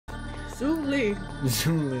Zoomly.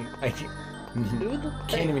 Zoomly. I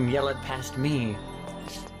can't even yell it past me.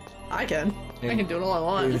 I can. I can do it all I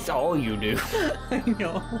want. It's all you do. I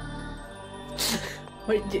know.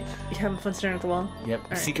 Wait, you having fun staring at the wall?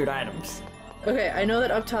 Yep. Right. Secret items. Okay, I know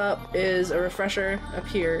that up top is a refresher up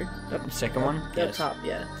here. Second one? Up top,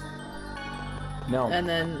 yeah. No. And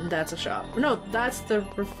then that's a shop. No, that's the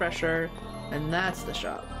refresher, and that's the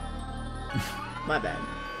shop. My bad.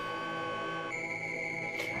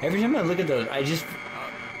 Every time I look at those, I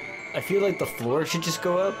feel like the floor should just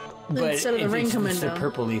go up. But instead of the ring coming down. It's the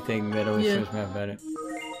purpley thing that always throws me off about it.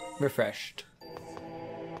 Refreshed.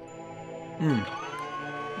 Do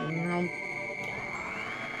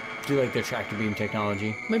you like their tractor beam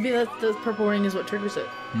technology? Maybe that the purple ring is what triggers it.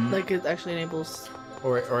 Like it actually enables.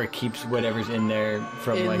 Or it keeps whatever's in there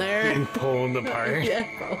from being pulled apart. Yeah,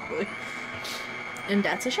 probably. And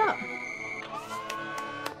that's a shop.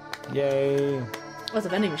 Yay! Oh, it's a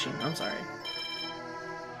vending machine. I'm sorry.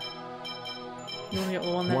 You want to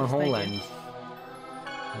get one? One whole lens.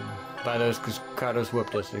 Buy those because Kratos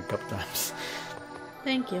whooped us a couple times.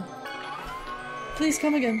 Thank you. Please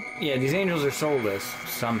come again. Yeah, these angels are soulless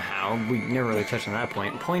somehow. We never really touched on that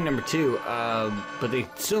point. Point number 2, but they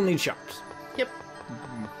still need shops. Yep.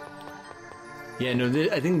 Yeah, no,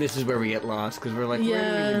 I think this is where we get lost because we're like,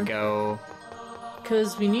 where do we even go?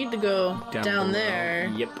 Because we need to go down there.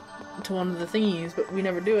 Yep. To one of the thingies, but we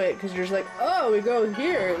never do it because you're just like, oh, we go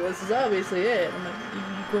here. This is obviously it. I'm like, you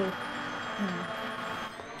go.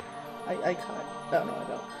 I cut. Oh no, I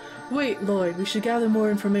don't. Wait, Lloyd, we should gather more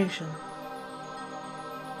information.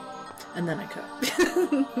 And then I cut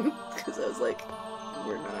because I was like,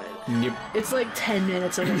 we're not. Yep. It's like 10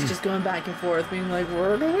 minutes of us just going back and forth, being like,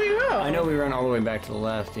 where do we go? I know we run all the way back to the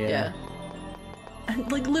left. Yeah. Yeah.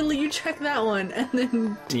 And like literally, you check that one and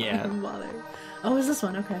then don't even bother. Oh, is this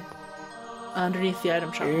one? Okay. Underneath the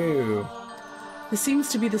item shop. Ew. This seems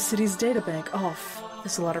to be the city's databank. Oh,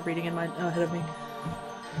 there's a lot of reading in my ahead of me.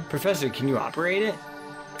 Professor, can you operate it?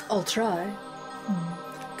 I'll try.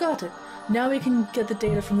 Got it. Now we can get the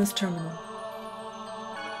data from this terminal.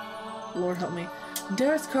 Lord help me.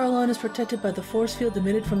 Darius Carlon is protected by the force field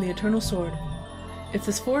emitted from the Eternal Sword. If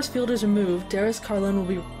this force field is removed, Darius Carlon will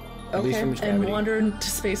be and wander into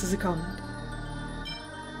space as a comet.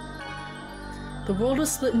 The world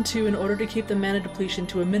was split in two in order to keep the mana depletion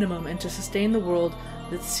to a minimum and to sustain the world,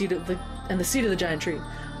 the seed of the giant tree.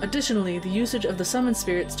 Additionally, the usage of the summoned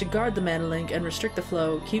spirits to guard the mana link and restrict the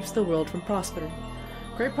flow keeps the world from prospering.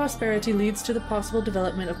 Great prosperity leads to the possible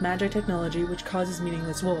development of magic technology, which causes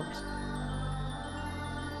meaningless wars.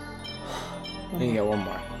 Then you got one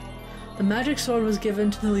more. The magic sword was given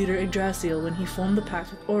to the leader Yggdrasil when he formed the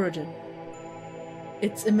pact with Origin.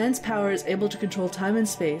 Its immense power is able to control time and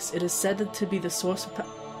space. It is said to be the source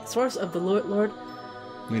of the Lord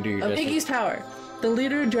of Iggy's power. The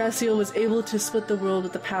leader Yggdrasil was able to split the world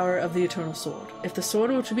with the power of the Eternal Sword. If the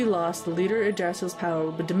sword were to be lost, the leader Yggdrasil's power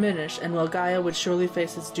would diminish, and Gaia would surely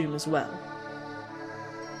face its doom as well.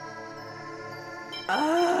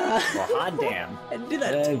 Well, hot damn. I did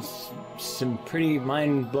that. That's some pretty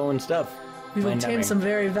mind-blowing stuff. We've obtained some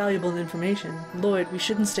very valuable information. Lloyd, we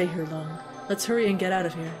shouldn't stay here long. Let's hurry and get out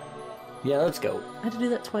of here. Yeah, let's go. I had to do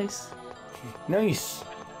that twice. Nice.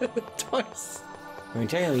 Twice. I mean,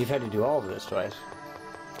 technically, you've had to do all of this twice.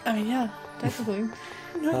 I mean, yeah, technically.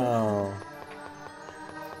 No. Oh.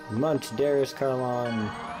 Munt, Darius, Carlon.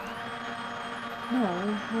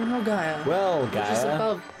 No, we're no Gaia. Well, we're Gaia. just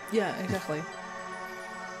above. Yeah, exactly.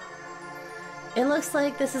 It looks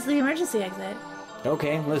like this is the emergency exit.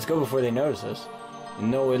 Okay, let's go before they notice us.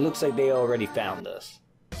 No, it looks like they already found us.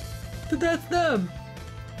 But that's them!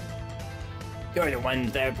 You're the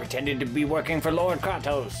ones that pretended to be working for Lord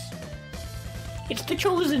Kratos. It's the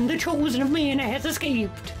chosen of Mana has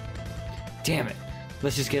escaped. Damn it.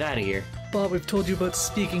 Let's just get out of here. Bob, we've told you about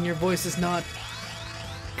speaking. Your voice is not...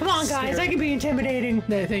 Come on, guys. I can be intimidating.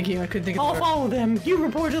 No, thank you. I couldn't think of I'll follow them. You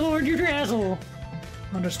report to Lord Yggdrasil.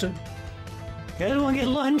 Understood. You guys want to get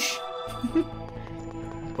lunch?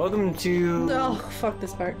 Welcome to... Oh, fuck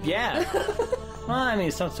this part. Yeah. Well, I mean,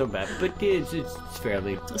 it's not so bad, but it's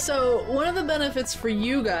fairly... So, one of the benefits for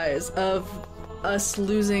you guys of us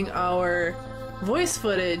losing our voice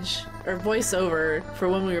footage, or voiceover, for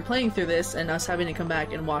when we were playing through this, and us having to come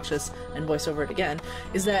back and watch this and voice over it again,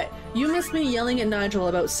 is that you missed me yelling at Nigel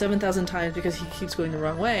about 7,000 times because he keeps going the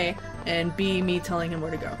wrong way, and B, me telling him where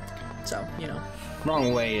to go. So, you know.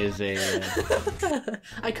 Wrong way is a...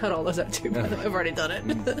 I cut all those out too, by the way. I've already done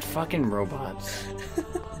it. Fucking robots.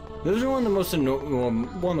 Those are one of the most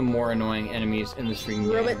one of the more annoying enemies in this freaking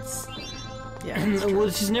game. Robots. Yeah. Well,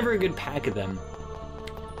 it's just never a good pack of them.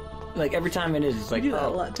 Like, every time it is, it's like, You do that a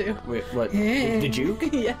lot, too. Wait, what? The juke?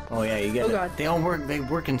 Yeah. Oh, yeah, you get it. God. They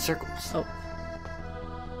work in circles. Oh.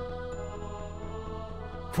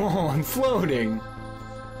 Whoa, I'm floating.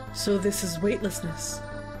 So this is weightlessness.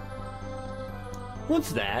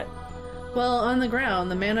 What's that? Well, on the ground,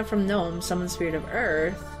 the mana from Gnome, summoned spirit of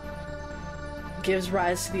Earth, gives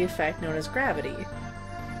rise to the effect known as gravity.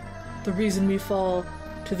 The reason we fall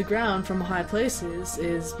to the ground from high places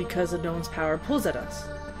is because the Gnome's power pulls at us.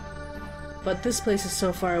 But this place is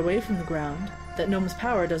so far away from the ground that Gnome's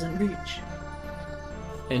power doesn't reach.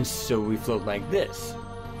 And so we float like this.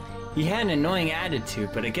 He had an annoying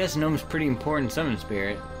attitude, but I guess Gnome's pretty important summon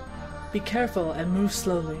spirit. Be careful and move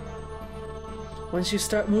slowly. Once you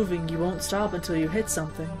start moving, you won't stop until you hit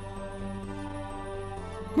something.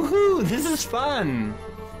 Woohoo! This is fun!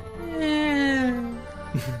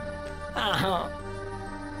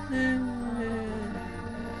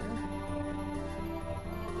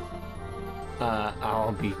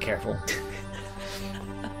 I'll be careful.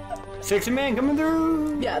 Sexy man coming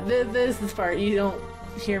through! Yeah, this part, you don't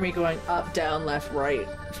hear me going up, down, left, right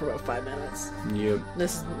for about 5 minutes. Yep.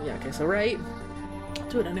 This is, yeah, okay, so right.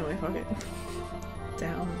 Do it anyway, fuck it.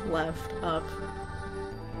 Down, left, up,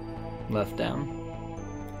 Left down.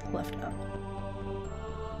 left, up,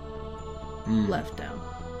 Mm. left, down.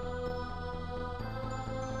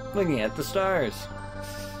 Looking at the stars.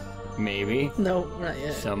 Maybe. No, not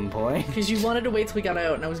yet. Some point. Because you wanted to wait till we got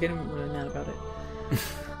out, and I was getting really mad about it.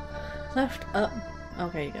 Left, up.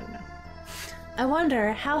 Okay, you got it now. I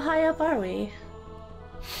wonder, how high up are we?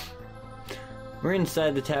 We're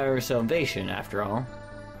inside the Tower of Salvation, after all.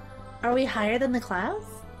 Are we higher than the clouds?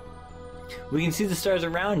 We can see the stars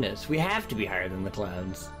around us. We have to be higher than the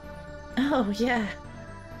clouds. Oh, yeah.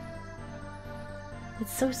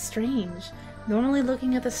 It's so strange. Normally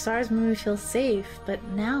looking at the stars made me feel safe, but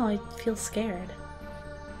now I feel scared.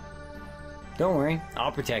 Don't worry,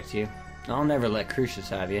 I'll protect you. I'll never let Crucius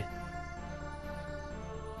have you.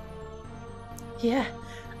 Yeah,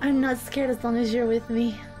 I'm not scared as long as you're with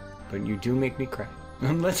me. But you do make me cry.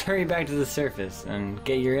 Let's hurry back to the surface and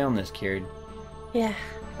get your illness cured. Yeah.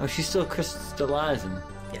 Oh, she's still crystallizing.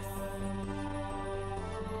 Yes.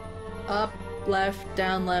 Up, left,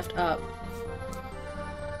 down, left, up.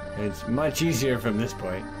 It's much easier from this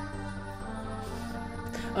point.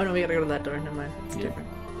 Oh no, we gotta go to that door. Never mind. It's Yeah. different.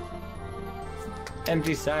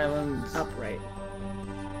 Empty silence. Upright.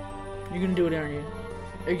 You're gonna do it, aren't you?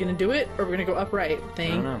 Are you gonna do it, or we're gonna go upright? know.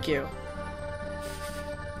 Thank you.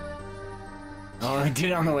 Oh, I did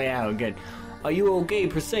it on the way out. Good. Are you okay,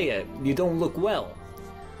 Persea? You don't look well.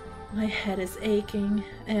 My head is aching,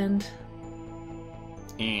 and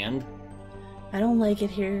And? I don't like it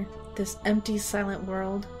here. This empty, silent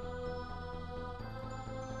world.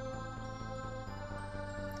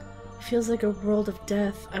 It feels like a world of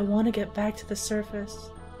death. I want to get back to the surface.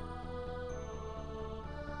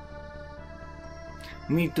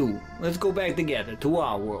 Me too. Let's go back together to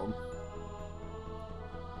our world.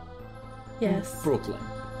 Yes. Brooklyn.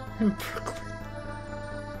 In Brooklyn.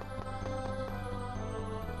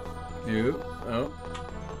 You? Oh.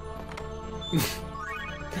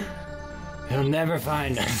 He'll never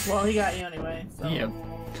find us. Well, he got you anyway. So. Yep.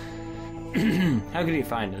 How could he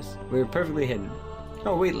find us? We were perfectly hidden.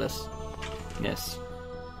 Oh, weightless. Yes.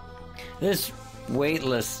 This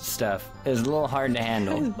weightless stuff is a little hard to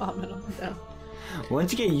handle. He's bombing up and down.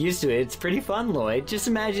 Once you get used to it, it's pretty fun, Lloyd. Just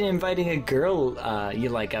imagine inviting a girl you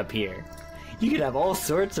like up here. You could have all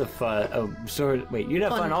sorts of fun. You'd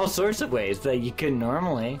have fun all sorts of ways that you couldn't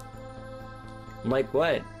normally. Like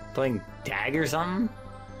what? Playing tag or something?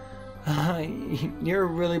 You're a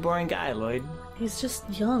really boring guy, Lloyd. He's just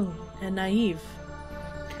young and naive.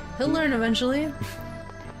 He'll learn eventually.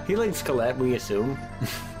 He likes Colette, we assume.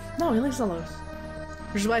 No, he likes Zelos.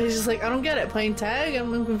 Which is why he's just like, I don't get it. Playing tag?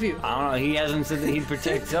 I'm confused. I don't know, he hasn't said that he'd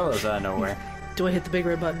protect Zelos out of nowhere. Do I hit the big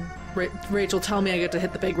red button? Rachel, tell me I get to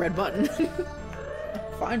hit the big red button.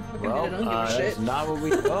 Fine, fucking Well, hit it. I don't give a that's shit. not what we...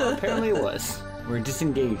 Well, apparently it was. We're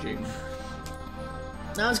disengaging.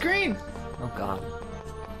 Now it's green. Oh god.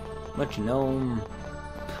 Much gnome.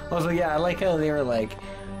 Also, yeah, I like how they were like,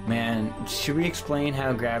 man, should we explain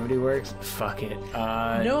how gravity works? Fuck it.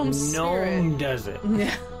 Gnome spirit. does it.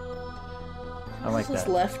 Yeah. I like This is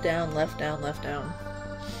that. left, down, left, down, left, down.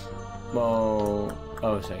 Well,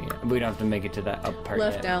 oh, so yeah, we don't have to make it to that up part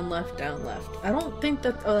Left, yet. down, left, down, left. I don't think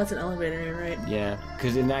that... Oh, that's an elevator, you're right. Yeah,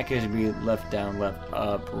 because in that case it'd be left, down, left,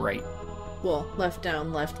 up, right. Well, left,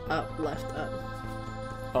 down, left, up, left, up.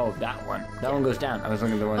 Oh, that one. That one goes down. I was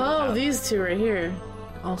looking at the one that Oh, goes up. these two right here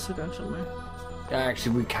also go somewhere.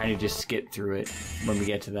 Actually, we kind of just skip through it when we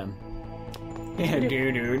get to them. Yeah,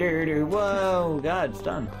 do. Whoa, God, it's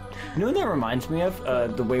done. You know what that reminds me of?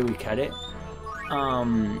 The way we cut it.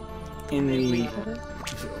 In the.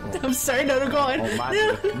 I'm sorry, no, go on.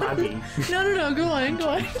 Oh, my bee. No, go on.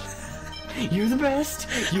 You're the best.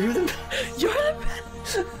 You're the best. You're the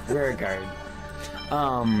best. Rare guard.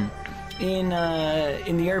 In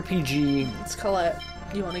the RPG. It's Colette.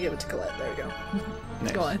 You want to give it to Colette? There you go.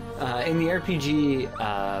 Nice. Go on. In the RPG,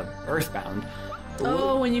 Earthbound.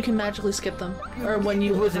 Oh, when you can magically skip them, or when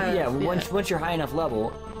you once you're high enough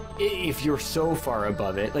level, if you're so far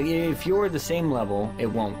above it, like if you're the same level, it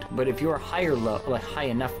won't. But if you're high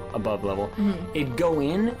enough above level, it'd go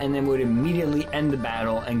in and then would immediately end the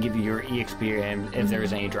battle and give you your EXP if there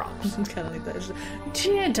was any drops. It's kind of like that.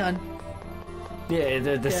 Yeah, done. Yeah,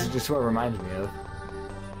 this is just what it reminds me of.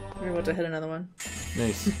 We're about to hit another one.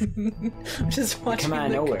 Nice. Just watching Come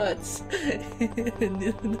out the of nowhere. cuts in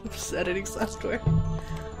the editing software.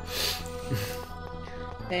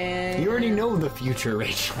 And You already know the future,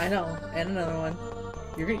 Rachel. I know, and another one.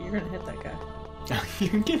 You're gonna hit that guy.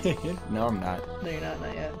 You're gonna hit? No, I'm not. No, you're not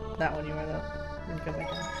yet. That one you are though. Then you come back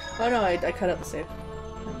down. Oh no, I cut out the save.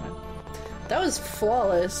 Never mind. That was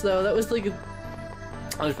flawless though. That was like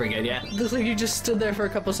That was pretty good, yeah. looks like you just stood there for a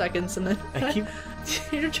couple seconds and then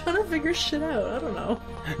you're trying to figure shit out. I don't know.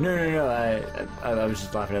 No. I was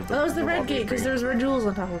just laughing at the. That was the red wall gate because green. there's red jewels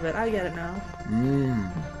on top of it. I get it now.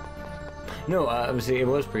 No, obviously it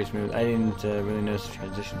was pretty smooth. I didn't really notice the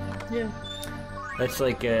transition there. Yeah. That's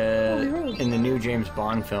like road. in the new James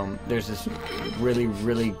Bond film. There's this really,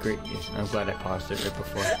 really great. I'm glad I paused it right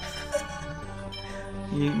before.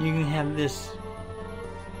 You can have this.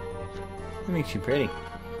 It makes you pretty.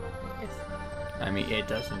 Yes. I mean, it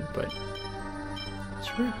doesn't, but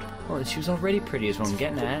It's rude. well, she was already pretty. Is what I'm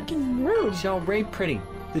getting at. Fucking rude. She's already pretty.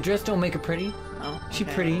 The dress don't make her pretty. Oh, She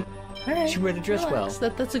okay. pretty. All right. She wear the dress Relax.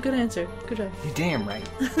 That's a good answer. Good job. You're damn right.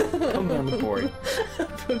 Put me on the board.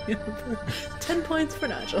 Put me on the board. 10 points for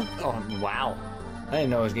Nigel. Oh wow! I didn't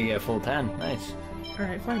know I was gonna get a full 10. Nice. All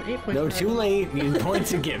right, fine. 8 points. No, for too Nigel. late. Your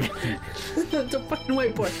points are given. It's a fucking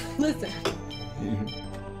whiteboard. Listen.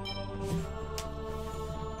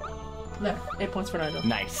 There. 8 points for Nigel.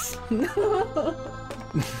 Nice. You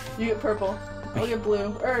get purple. I'll get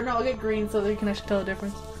blue. Or no, I'll get green so that you can actually tell the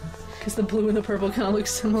difference. Because the blue and the purple kind of look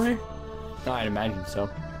similar. No, I'd imagine so.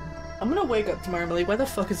 I'm gonna wake up tomorrow and be like, why the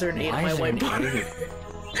fuck is there an 8 on my is there an whiteboard? 8?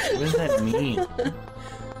 What does that mean?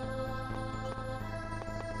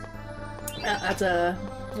 That's a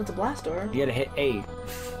blast door. You gotta hit A.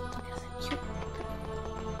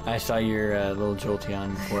 I saw your little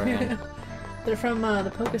Jolteon beforehand. They're from the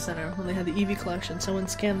Poké Center when they had the Eevee collection. Someone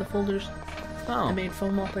scanned the folders Oh. and made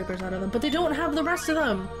foam wallpapers out of them, but they don't have the rest of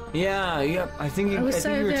them. Yeah, yep. I think you were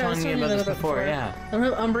telling me about this before. Yeah. They don't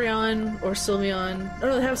have Umbreon or Sylveon. Oh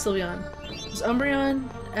no, they have Sylveon. It's Umbreon,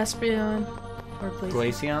 Espeon, or Glaceon.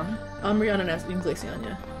 Glaceon? Umbreon and Glaceon,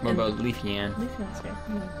 yeah. What And about Leafeon? Leafeon's here.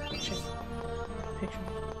 Check. Picture.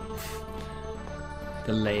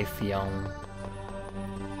 The Leafeon.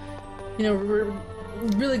 You know,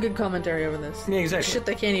 really good commentary over this. Yeah, exactly. Shit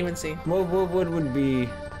they can't even see. What would be?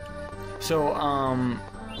 So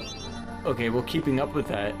okay. Well, keeping up with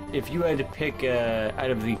that, if you had to pick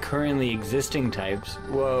out of the currently existing types,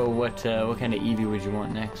 what kind of Eevee would you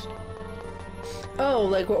want next? Oh,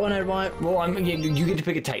 like what one I'd want? Well, you get to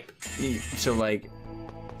pick a type. So like,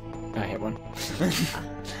 I hit one.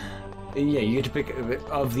 Yeah, you get to pick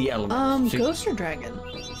of the elements. So Ghost or Dragon?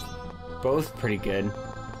 both pretty good.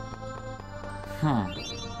 I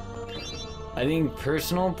think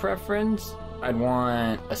personal preference, I'd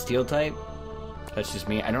want a steel type. That's just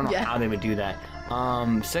me. I don't know how they would do that.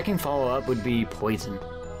 Second follow-up would be poison.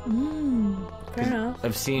 Fair enough.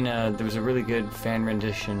 I've seen there was a really good fan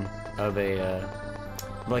rendition of a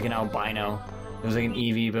like an albino. It was like an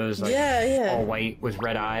Eevee, but it was like all white with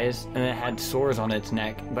red eyes, and it had sores on its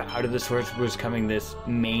neck. But out of the sores was coming this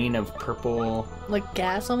mane of purple. Like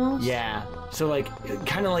gas almost? Yeah. So like,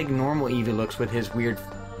 kind of like normal Eevee looks with his weird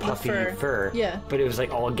puffy fur. Yeah. But it was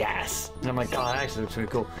like all gas, and I'm like, oh, that actually looks really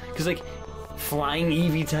cool. Because like, flying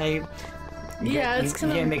Eevee type. It's kind you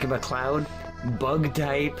of. can't make him a cloud. Bug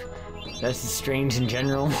type. That's strange in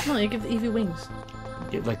general. No, you give the Eevee wings.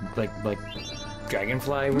 like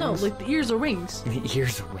dragonfly wings. No, like the ears are wings. The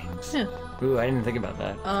ears are wings. Yeah. Ooh, I didn't think about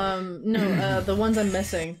that. No, the ones I'm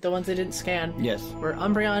missing, the ones they didn't scan, Yes. were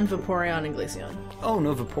Umbreon, Vaporeon, and Glaceon. Oh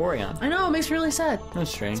no, Vaporeon. I know, it makes me really sad.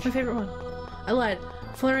 That's strange. It's my favorite one. I lied.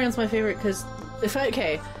 Flareon's my favorite because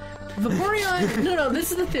Vaporeon. no,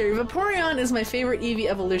 this is the theory. Vaporeon is my favorite Eevee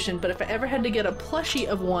evolution, but if I ever had to get a plushie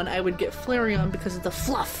of one, I would get Flareon because of the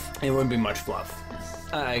fluff. It wouldn't be much fluff.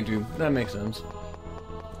 I do. That makes sense.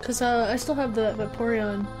 Because I still have the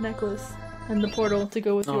Vaporeon necklace and the portal to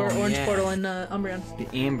go with your orange portal and Umbreon. The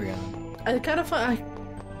Umbreon. I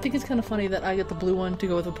think it's kind of funny that I get the blue one to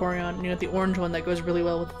go with Vaporeon, and you get the orange one that goes really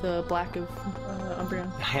well with the black of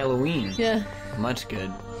Umbreon. Halloween. Yeah. Much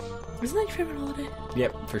good. Isn't that your favorite holiday?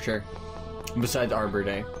 Yep, for sure. Besides Arbor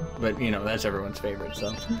Day. But, you know, that's everyone's favorite,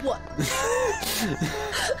 so. What?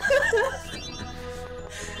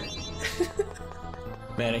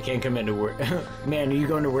 Man, I can't come into work. Man, are you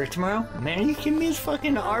going to work tomorrow? Man, are you kidding me? It's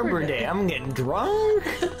fucking Arbor Day. I'm getting drunk.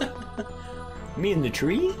 Me and the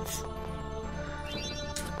trees?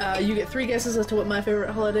 You get 3 guesses as to what my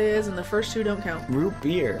favorite holiday is, and the first 2 don't count. Root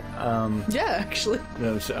beer. Yeah, actually.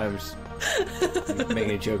 No, so I was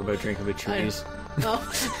making a joke about drinking with trees. Oh.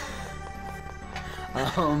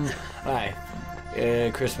 Alright.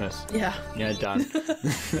 Christmas. Yeah. Yeah, done.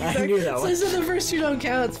 I knew that So one. I said the first 2 don't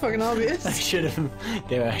count, it's fucking obvious. I should have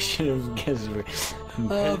guessed.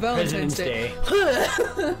 Valentine's Day.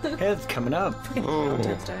 Hey, it's coming up.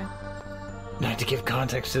 Valentine's Day. Not to give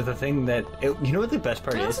context to the thing that you know what the best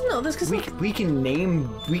part I is? also know this because We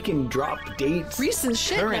can drop dates recent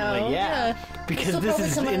shit currently, now. yeah. Because this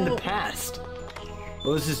is in the past.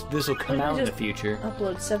 Well, this will come out in the future.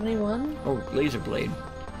 Upload 71. Oh, Laser Blade.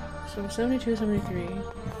 So 72, 73.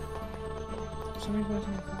 74,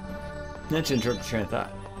 75. Not to interrupt your train of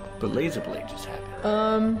thought, but Laser Blade just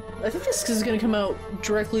happened. I think this is gonna come out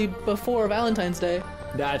directly before Valentine's Day.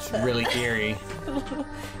 That's really eerie.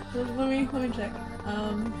 Let me check.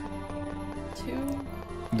 2.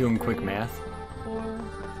 Doing quick math. 4,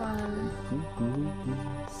 5,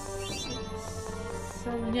 6,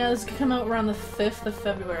 7. Yeah, this could come out around the 5th of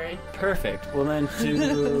February. Perfect. Well then,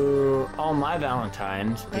 to all my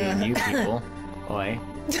Valentines, being you people, oi,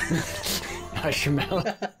 hush your mouth.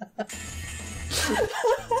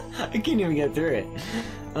 I can't even get through it.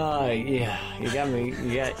 Yeah, you got me.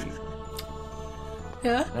 Yeah?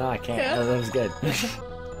 Oh, I can't. Yeah. Oh, that was good.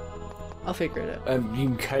 I'll figure it out. You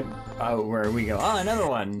can cut out where we go. Oh, another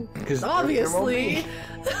one. Because Obviously.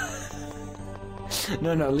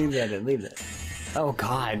 No, leave that in. Leave that. Oh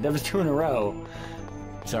God, that was 2 in a row.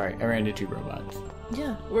 Sorry, I ran into 2 robots.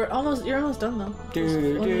 Yeah, you're almost done though.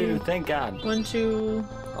 Dude, thank God. 1, 2,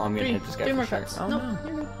 Oh, I'm gonna 3. hit this guy 3 for more sure. cuts. Oh, No, no.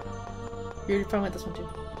 you're good. You're fine with this one too.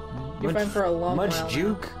 You're fine for a long while. Much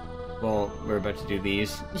juke. Well, we're about to do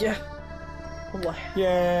these. Yeah. What?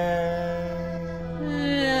 Yeah.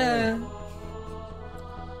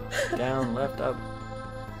 Down, left, up.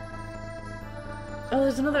 Oh,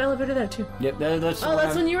 there's another elevator there too. Yep, that's. Oh,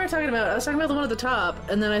 that's when you were talking about. I was talking about the one at the top,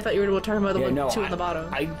 and then I thought you were talking about the 2 on the bottom.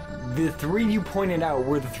 The 3 you pointed out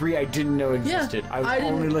were the 3 I didn't know existed. Yeah, I was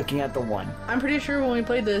only looking at the 1. I'm pretty sure when we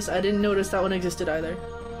played this, I didn't notice that one existed either.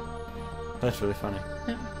 That's really funny.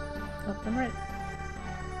 Yeah. Oh, I'm right.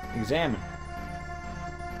 Examine.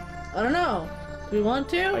 I don't know. Do we want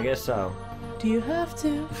to? I guess so. Do you have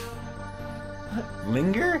to?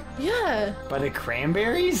 Linger? Yeah. By the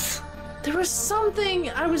cranberries? There was something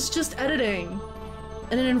I was just editing,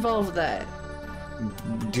 and it involved that.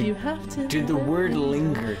 Do you have to? Did the word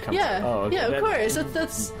linger come Yeah. Oh, okay. Yeah, of course.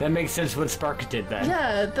 That's. That makes sense what sparked it then.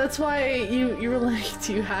 Yeah, that's why you were like,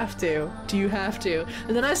 do you have to? Do you have to?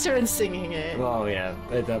 And then I started singing it. Oh, yeah.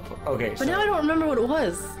 At that point. Okay, But so now I don't remember what it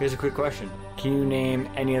was. here's a quick question. Can you name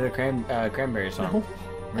any other cranberry song? No.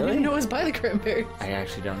 I didn't even know it was by the Cranberries. I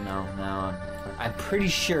actually don't know. No, I'm pretty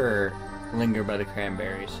sure Linger by the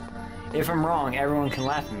Cranberries. If I'm wrong, everyone can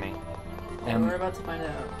laugh at me. And we're about to find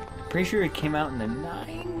out. Pretty sure it came out in the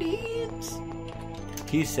 90s.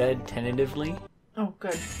 He said tentatively. Oh,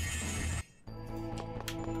 good.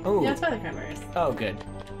 Oh. Yeah, it's by the Cranberries. Oh, good.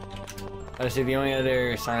 I see the only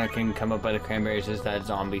other song that can come up by the Cranberries is that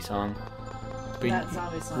zombie song. But That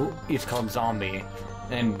zombie song. It's called Zombie.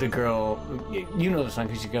 And the girl, you know the song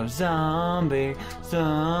because she goes, zombie,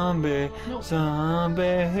 zombie, Nope. zombie.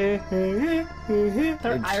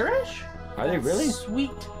 They're Irish? Are they really?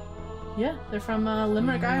 Sweet. Yeah, they're from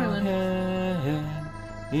Limerick, Ireland.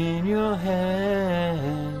 In your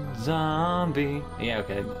head, zombie. Yeah,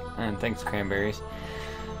 okay. And thanks, Cranberries.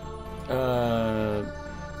 That's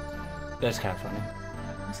kind of funny.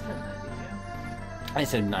 I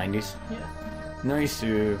said 90s. Yeah. Nice.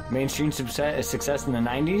 Mainstream success in the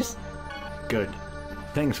 90s? Good.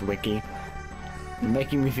 Thanks, Wiki. You're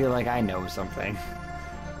making me feel like I know something.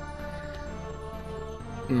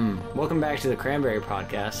 Welcome back to the Cranberry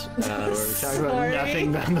Podcast, where we talk about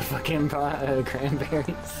nothing but the fucking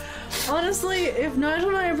cranberries. Honestly, if Nigel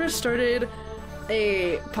and I ever started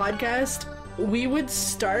a podcast, we would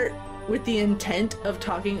start with the intent of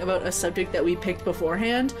talking about a subject that we picked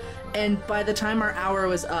beforehand, and by the time our hour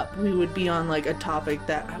was up, we would be on like a topic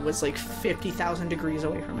that was like 50,000 degrees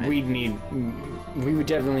away from it. We would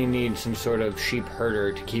definitely need some sort of sheep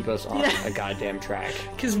herder to keep us on a goddamn track.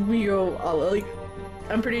 Because we go all, like,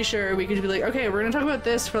 I'm pretty sure we could be like, okay, we're gonna talk about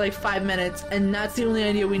this for like 5 minutes, and that's the only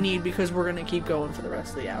idea we need because we're gonna keep going for the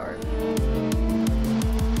rest of the hour.